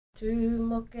Tū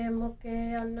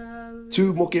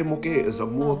Moke Moke is a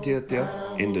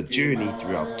mōteatea and a journey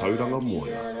throughout Tauranga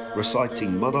Moana,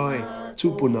 reciting marae,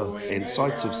 tupuna and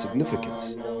sites of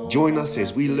significance. Join us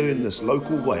as we learn this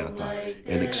local waiata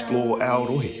and explore our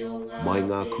rohe, mai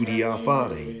ngā kuri a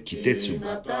whārei ki te tū.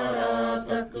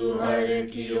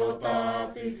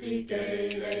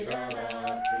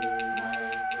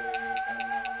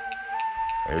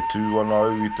 E tū ana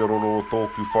au I te roro o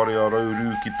tōku whare a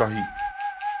rauru ki tahi.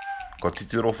 Ka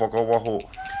titiro whakawaho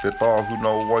ki te tāhuna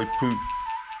o Waipū.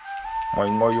 Mai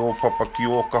ngai o papa ki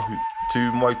o kahu.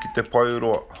 Tū mai ki te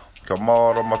Whareroa. Kia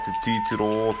mārama te tītiro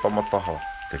o tamataha.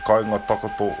 Te kainga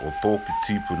takato o tōku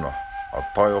tīpuna. A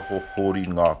taiaho hori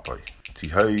ngātai. Ti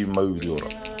hei mauri ora.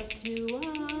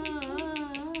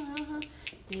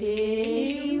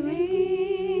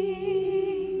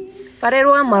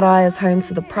 WHAREROA Marae is home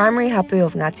to the primary hapu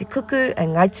of Ngāti Kuku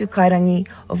and Ngaitu Kairangi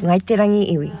of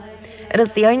Ngaiterangi Iwi. It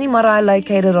is the only marae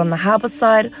located on the harbour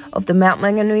side of the Mount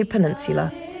Maunganui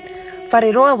Peninsula.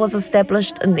 WHAREROA was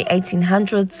established in the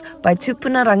 1800s by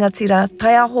tupuna rangatira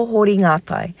Taiaho Hori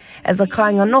Ngātai as a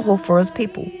kāinga noho for his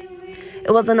people.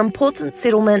 It was an important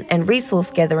settlement and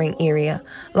resource gathering area,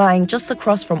 lying just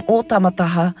across from O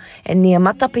Tamataha and near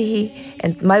Matapihi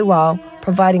and Mauao,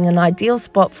 providing an ideal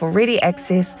spot for ready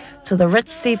access to the rich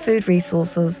seafood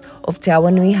resources of Te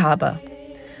Awanui Harbour.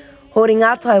 Hori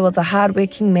Ngātai was a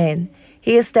hard-working man.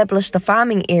 He established a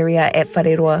farming area at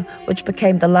WHAREROA, which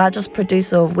became the largest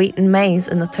producer of wheat and maize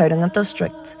in the Tauranga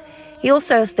district. He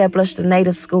also established a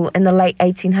native school in the late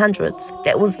 1800s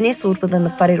that was nestled within the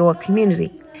WHAREROA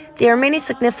community. There are many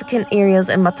significant areas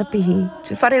in Matapihi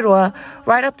to WHAREROA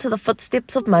right up to the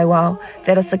footsteps of Mauao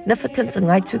that are significant to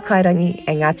Ngaitu Kairangi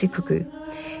and Ngāti Kuku.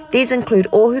 These include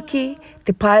Ohuki,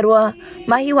 Te Paeroa,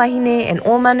 Mahiwahine and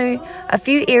Omanu, a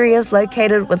few areas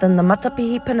located within the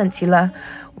Matapihi Peninsula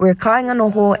where kāinga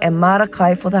noho and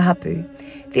marakai for the hapu.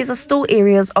 These are still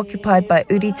areas occupied by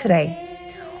uri today.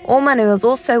 Omanu is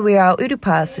also where our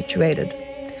urupa is situated.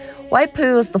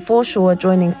 Waipū is the foreshore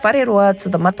joining WHAREROA to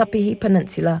the Matapihi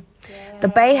Peninsula. The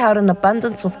bay held an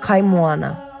abundance of kai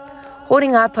Moana. Hori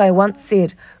Ngātai once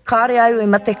said, "Kāre au e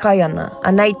mate kai ana,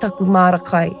 anei taku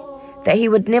marakai," that he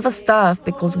would never starve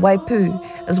because Waipū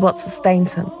is what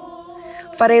sustains him.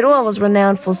 WHAREROA was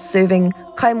renowned for serving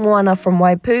kai Moana from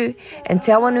Waipū and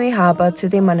Te Awanui Harbour to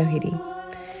their manuhiri.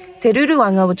 Te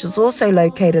Ruruanga, which is also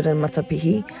located in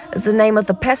Matapihi, is the name of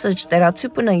the passage that our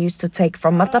tupuna used to take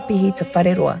from Matapihi to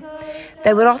WHAREROA.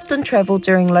 They would often travel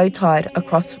during low tide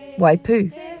across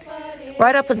Waipū.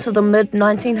 Right up until the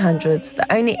mid-1900s, the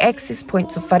only access point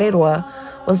to WHAREROA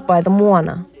was by the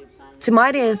Moana. Te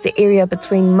Maire is the area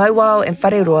between Mauao and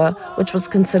WHAREROA, which was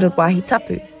considered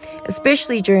wahitapu,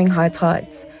 especially during high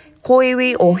tides.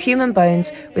 Kōiwi or human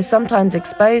bones were sometimes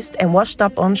exposed and washed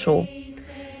up on shore.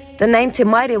 The name Te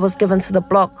Maire was given to the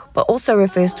block, but also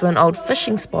refers to an old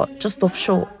fishing spot just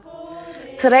offshore.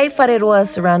 Today, WHAREROA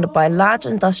is surrounded by large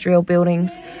industrial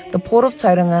buildings, the Port of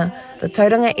Tauranga, the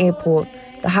Tauranga Airport,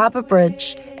 the Harbour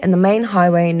Bridge, and the main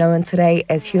highway known today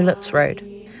as Hewlett's Road.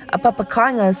 A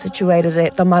papakainga is situated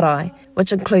at the Marae,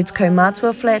 which includes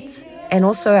Kaumatua Flats and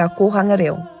also our Kohanga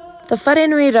Reo. The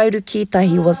Wharenui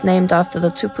Raurukitahi was named after the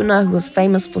tupuna who was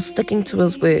famous for sticking to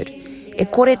his word, e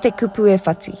kore te kupu e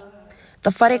whati. The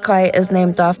wharekai is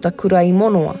named after Kurai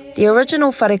Monoa. The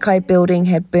original wharekai building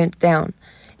had burnt down,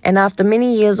 and after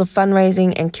many years of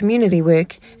fundraising and community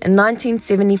work, in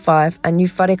 1975 a new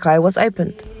wharekai was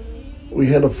opened. We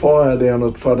had a fire down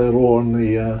at WHAREROA in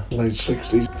the late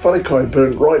 60s. Wharekai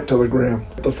burnt right to the ground.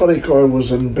 The wharekai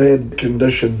was in bad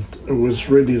condition. It was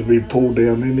ready to be pulled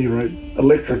down any rate.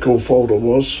 Electrical fault it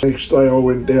was. Next day I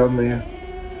went down there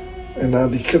and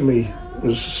Auntie Kimmy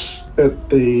was at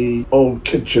the old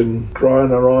kitchen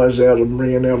crying her eyes out and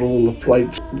bringing out all the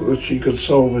plates that she could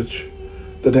salvage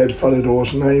that had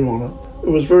WHAREROA's name on it. It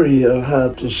was very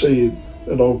hard to see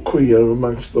that old kuia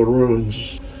amongst the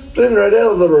ruins. Then right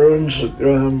out of the ruins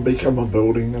become a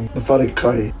building, and the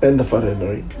wharekai and the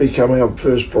wharenui become our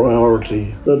first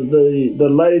priority. The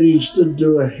ladies did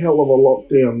do a hell of a lot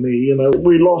down there, you know.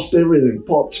 We lost everything,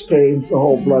 pots, pans, the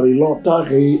whole bloody lot.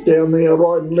 Taki down there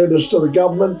writing letters to the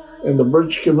government and the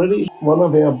bridge committee. One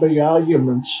of our big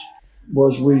arguments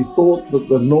was we thought that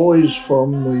the noise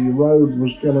from the road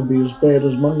was going to be as bad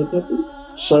as Mangatapu.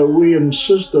 So we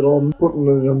insisted on putting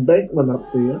an embankment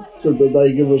up there so that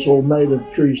they give us all native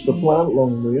trees to plant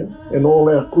along there. And all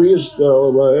our queers,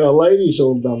 our ladies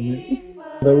all done that.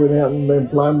 They went out and then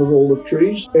planted all the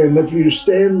trees. And if you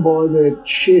stand by that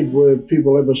shed where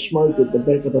people have a smoke at the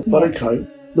back of the wharekai,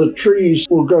 the trees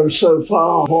will go so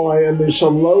far high and there's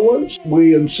some low ones.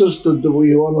 We insisted that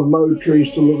we wanted low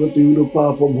trees to look at the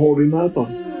urupa from Hori Ngātai.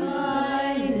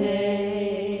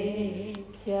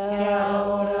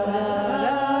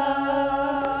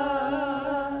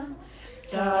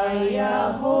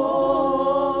 Ia ho